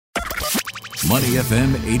Money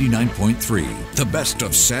FM 89.3, the best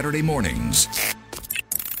of Saturday mornings.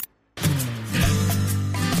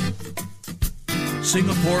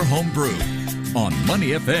 Singapore Homebrew on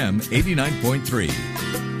Money FM 89.3.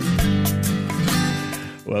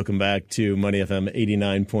 Welcome back to Money FM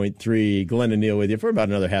 89.3. Glenn and Neil with you for about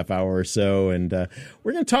another half hour or so. And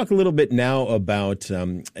we're going to talk a little bit now about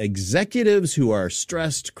executives who are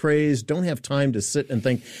stressed, crazed, don't have time to sit and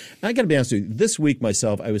think. I got to be honest with you, this week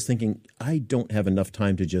myself, I was thinking I don't have enough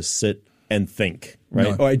time to just sit and think,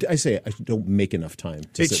 right? No. Or I say I don't make enough time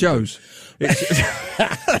to sit. It shows.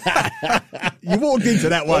 You walked into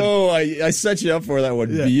that one. Oh, I set you up for that one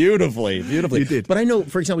beautifully. You did. But I know,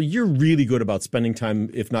 for example, you're really good about spending time,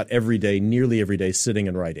 if not every day, nearly every day, sitting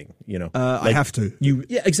and writing. You know, I have to.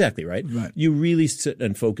 Yeah, exactly, right? Right. You really sit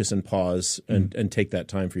and focus and pause and take that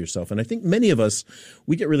time for yourself. And I think many of us,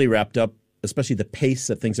 we get really wrapped up, especially the pace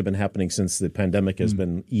that things have been happening since the pandemic has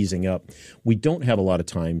been easing up. We don't have a lot of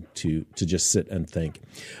time to just sit and think.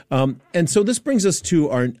 And so this brings us to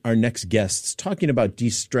our next guests, talking about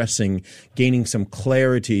de-stressing, gaining some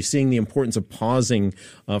clarity, seeing the importance of pausing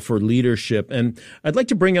for leadership. And I'd like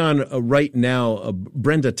to bring on right now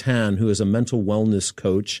Brenda Tan, who is a mental wellness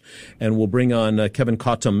coach, and we'll bring on Kevin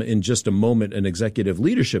Cottom in just a moment, an executive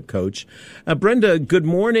leadership coach. Brenda, good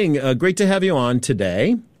morning. Great to have you on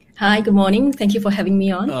today. Hi, good morning. Thank you for having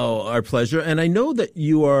me on. Oh, our pleasure. And I know that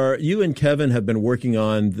you and Kevin have been working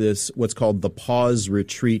on this, what's called the Pause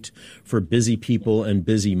Retreat for Busy People and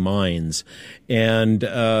Busy Minds. And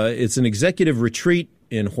it's an executive retreat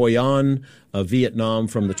in Hoi An, Vietnam,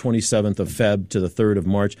 from the 27th of Feb to the 3rd of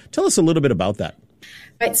March. Tell us a little bit about that.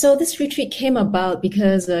 Right. So this retreat came about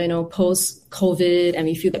because, post-COVID, and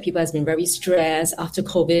we feel that people has been very stressed after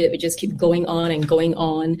COVID. We just keep going on and going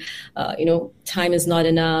on. Time is not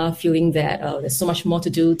enough, feeling that there's so much more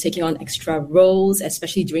to do, taking on extra roles,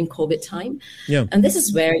 especially during COVID time. Yeah. And this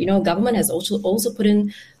is where, government has also put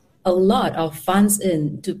in a lot of funds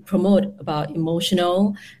in to promote about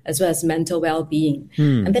emotional as well as mental well-being.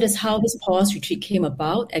 And that is how this pause retreat came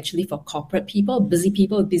about, actually, for corporate people,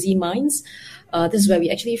 busy minds. This is where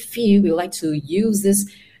we actually feel we would like to use this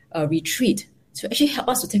retreat to actually help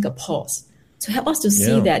us to take a pause, to help us to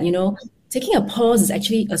see that, taking a pause is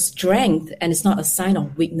actually a strength and it's not a sign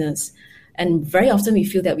of weakness. And very often we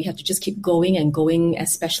feel that we have to just keep going and going,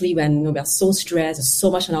 especially when we are so stressed, there's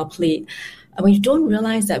so much on our plate. And we don't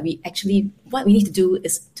realize that what we need to do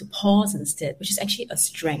is to pause instead, which is actually a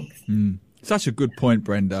strength. Such a good point,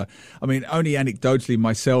 Brenda. I mean, only anecdotally,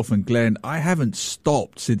 myself and Glenn, I haven't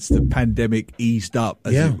stopped since the pandemic eased up,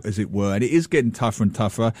 as it were. And it is getting tougher and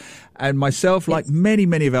tougher. And myself, like many,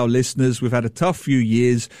 many of our listeners, we've had a tough few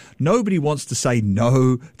years. Nobody wants to say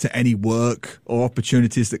no to any work or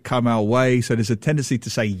opportunities that come our way. So there's a tendency to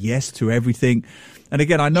say yes to everything. And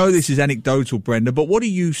again, I know this is anecdotal, Brenda, but what are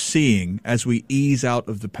you seeing as we ease out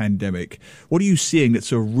of the pandemic? What are you seeing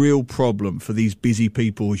that's a real problem for these busy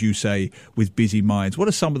people, as you say, with busy minds? What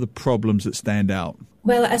are some of the problems that stand out?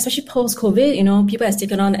 Well, especially post-COVID, people have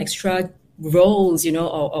taken on extra roles,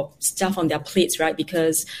 or stuff on their plates, right?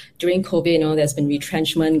 Because during COVID, there's been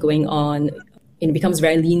retrenchment going on. It becomes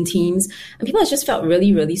very lean teams. And people have just felt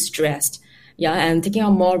really, really stressed. Yeah, and taking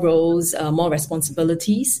on more roles, more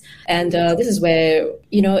responsibilities. And this is where,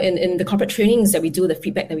 in the corporate trainings that we do, the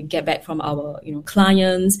feedback that we get back from our,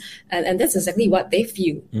 clients, and that's exactly what they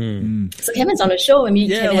feel. So Kevin's on the show, and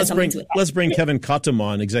let's bring Kevin Cottom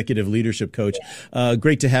on, executive leadership coach.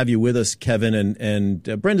 Great to have you with us, Kevin. And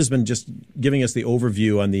Brenda's been just giving us the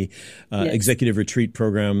overview on the executive retreat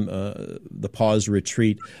program, the Pause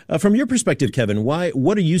Retreat. From your perspective, Kevin,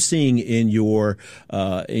 what are you seeing in your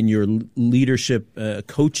leadership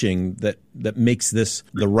coaching that makes this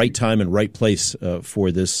the right time and right place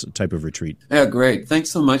for this type of retreat? Yeah, great. Thanks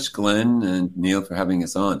so much, Glenn and Neil, for having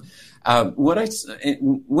us on.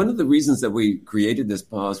 One of the reasons that we created this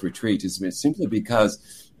Pause Retreat is simply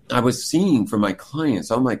because I was seeing from my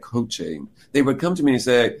clients, all my coaching, they would come to me and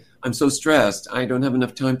say, I'm so stressed. I don't have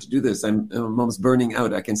enough time to do this. I'm almost burning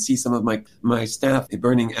out. I can see some of my staff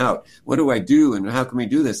burning out. What do I do? And how can we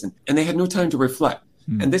do this? And they had no time to reflect.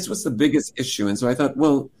 And this was the biggest issue. And so I thought,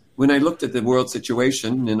 well, when I looked at the world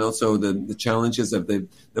situation and also the challenges of the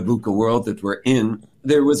VUCA world that we're in,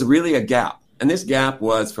 there was really a gap. And this gap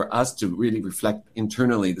was for us to really reflect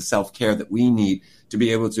internally the self-care that we need to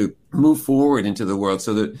be able to move forward into the world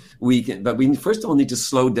so that we can, but we first all need to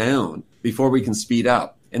slow down before we can speed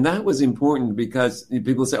up. And that was important because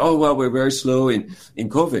people say, oh, well, we're very slow in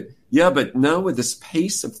COVID. Yeah, but now with this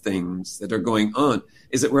pace of things that are going on,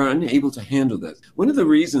 is that we're unable to handle this. One of the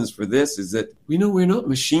reasons for this is that we know we're not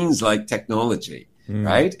machines like technology,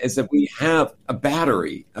 right? Is that we have a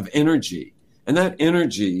battery of energy. And that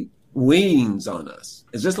energy wanes on us.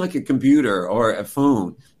 It's just like a computer or a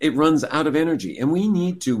phone. It runs out of energy, and we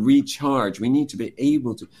need to recharge. We need to be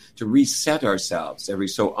able to reset ourselves every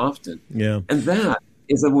so often. Yeah. And that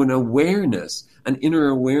is an awareness, an inner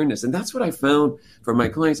awareness. And that's what I found for my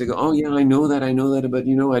clients. They go, oh, yeah, I know that, but,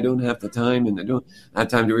 I don't have the time, and I don't have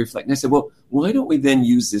time to reflect. And I said, well, why don't we then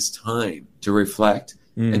use this time to reflect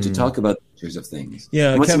and to talk about of things.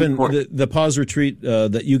 Yeah, Kevin, the pause retreat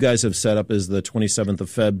that you guys have set up is the 27th of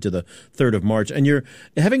Feb to the 3rd of March, and you're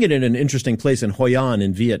having it in an interesting place in Hoi An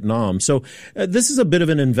in Vietnam. So this is a bit of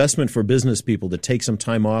an investment for business people to take some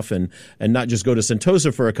time off and not just go to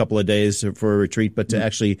Sentosa for a couple of days for a retreat, but to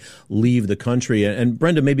actually leave the country. And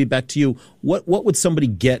Brenda, maybe back to you. What would somebody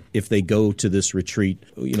get if they go to this retreat?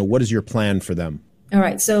 What is your plan for them? All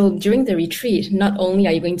right. So during the retreat, not only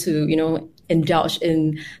are you going to, indulge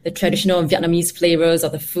in the traditional Vietnamese flavors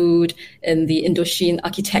of the food and the Indochine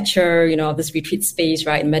architecture, of this retreat space,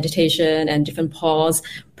 right? Meditation and different pause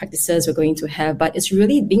practices we're going to have. But it's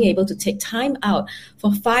really being able to take time out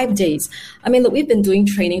for 5 days. I mean, look, we've been doing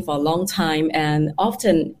training for a long time, and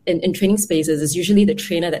often in training spaces, it's usually the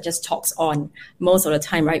trainer that just talks on most of the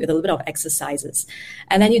time, right? With a little bit of exercises.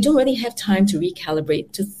 And then you don't really have time to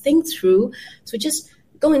recalibrate, to think through, to just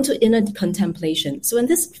go into inner contemplation. So in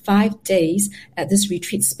this 5 days at this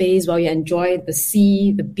retreat space, while you enjoy the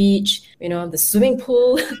sea, the beach, the swimming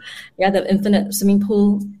pool, the infinite swimming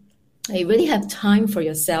pool, you really have time for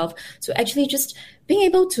yourself to actually just being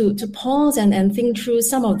able to pause and think through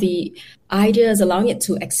some of the ideas, allowing it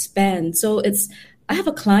to expand. So I have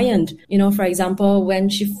a client, for example, when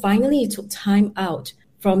she finally took time out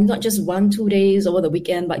from not just 1-2 days over the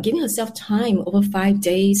weekend, but giving herself time over 5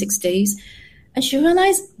 days, 6 days, and she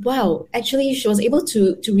realized, wow, actually she was able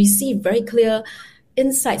to receive very clear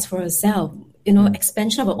insights for herself,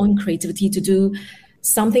 expansion of her own creativity to do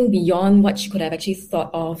something beyond what she could have actually thought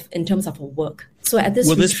of in terms of her work. So at this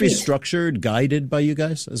Will retreat, this be structured, guided by you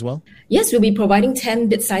guys as well? Yes, we'll be providing 10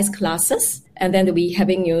 bit-sized classes, and then they'll be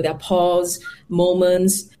having, their pause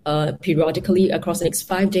moments periodically across the next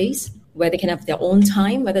 5 days, where they can have their own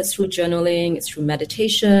time, whether it's through journaling, it's through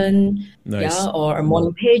meditation, nice. Or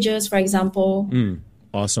morning pages, for example.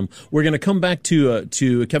 Awesome. We're going to come back to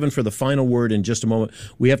Kevin for the final word in just a moment.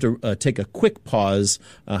 We have to take a quick pause,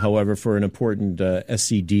 however, for an important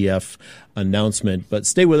SCDF announcement. But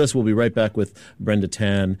stay with us. We'll be right back with Brenda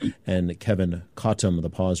Tan and Kevin Cottom, the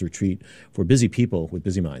Pause Retreat for busy people with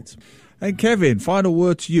busy minds. And Kevin, final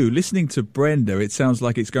word to you. Listening to Brenda, it sounds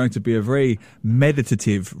like it's going to be a very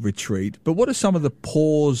meditative retreat. But what are some of the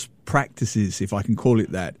pause practices, if I can call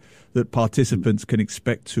it that participants can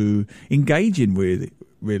expect to engage in with,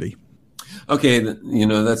 really? Okay,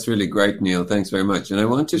 that's really great, Neil. Thanks very much. And I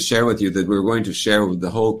want to share with you that we're going to share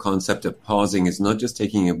the whole concept of pausing is not just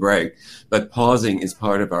taking a break, but pausing is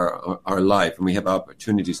part of our life, and we have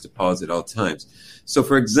opportunities to pause at all times. So,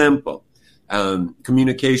 for example,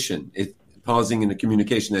 communication, pausing in a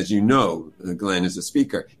communication, as you know, Glenn, as a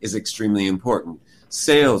speaker, is extremely important.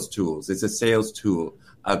 Sales tools, it's a sales tool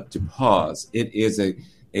to pause.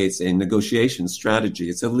 It's a negotiation strategy.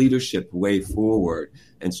 It's a leadership way forward,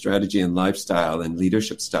 and strategy and lifestyle and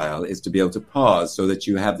leadership style is to be able to pause so that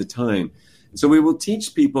you have the time. So we will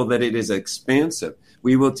teach people that it is expansive.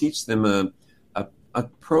 We will teach them a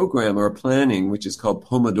program or a planning, which is called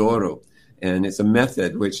Pomodoro. And it's a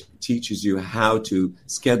method which teaches you how to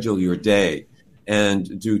schedule your day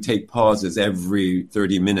and take pauses every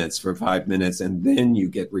 30 minutes for 5 minutes. And then you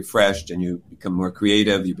get refreshed and you become more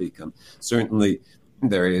creative. You become, certainly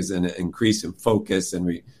there is an increase in focus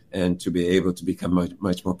and to be able to become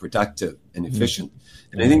much more productive and efficient.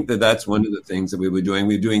 And I think that's one of the things that we were doing.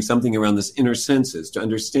 We were doing something around this inner senses to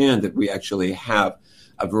understand that we actually have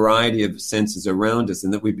a variety of senses around us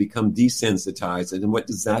and that we become desensitized. And what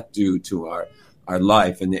does that do to our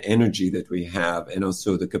life and the energy that we have, and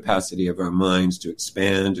also the capacity of our minds to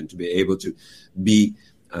expand and to be able to be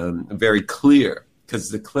very clear,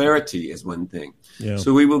 because the clarity is one thing. Yeah.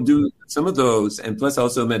 So we will do some of those, and plus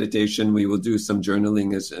also meditation. We will do some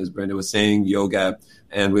journaling, as Brenda was saying, yoga,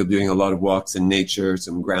 and we're doing a lot of walks in nature,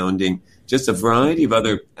 some grounding, just a variety of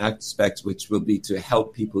other aspects which will be to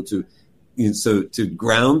help people to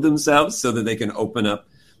ground themselves so that they can open up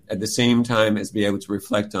at the same time as be able to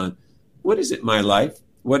reflect on what is it my life,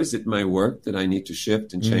 what is it my work that I need to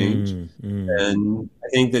shift and change. And I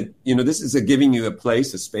think that, this is giving you a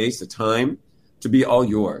place, a space, a time to be all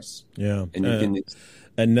yours. Yeah. And you can.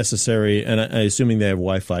 And necessary, and I'm assuming they have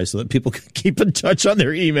Wi-Fi so that people can keep in touch on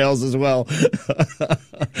their emails as well.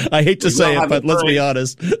 I hate to say it, but let's be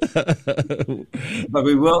honest. But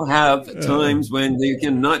we will have times when they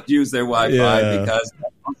cannot use their Wi-Fi because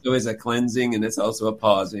that also is a cleansing and it's also a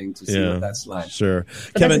pausing to see what that's like. Sure.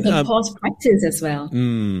 But Kevin, that's a pause practice as well.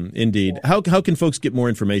 Indeed. How can folks get more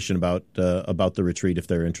information about the retreat if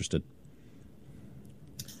they're interested?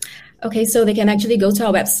 Okay, so they can actually go to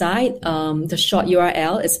our website. The short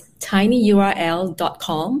URL is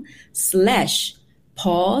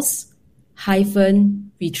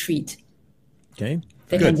tinyurl.com/pause-retreat. Okay.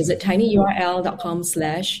 They can visit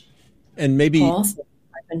tinyurl.com/pause-retreat. And maybe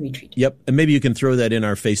retreat. Yep. And maybe you can throw that in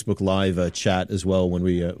our Facebook Live chat as well when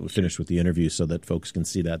we finish with the interview so that folks can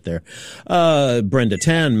see that there. Brenda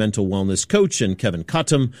Tan, mental wellness coach, and Kevin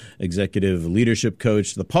Cottom, executive leadership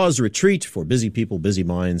coach. The Pause Retreat for Busy People, Busy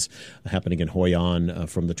Minds, happening in Hoi An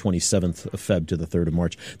from the 27th of Feb to the 3rd of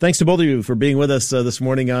March. Thanks to both of you for being with us this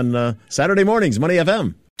morning on Saturday Mornings, Money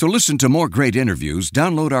FM. To listen to more great interviews,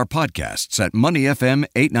 download our podcasts at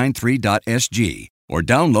moneyfm893.sg or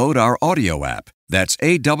download our audio app. That's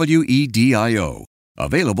AWEDIO.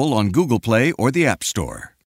 Available on Google Play or the App Store.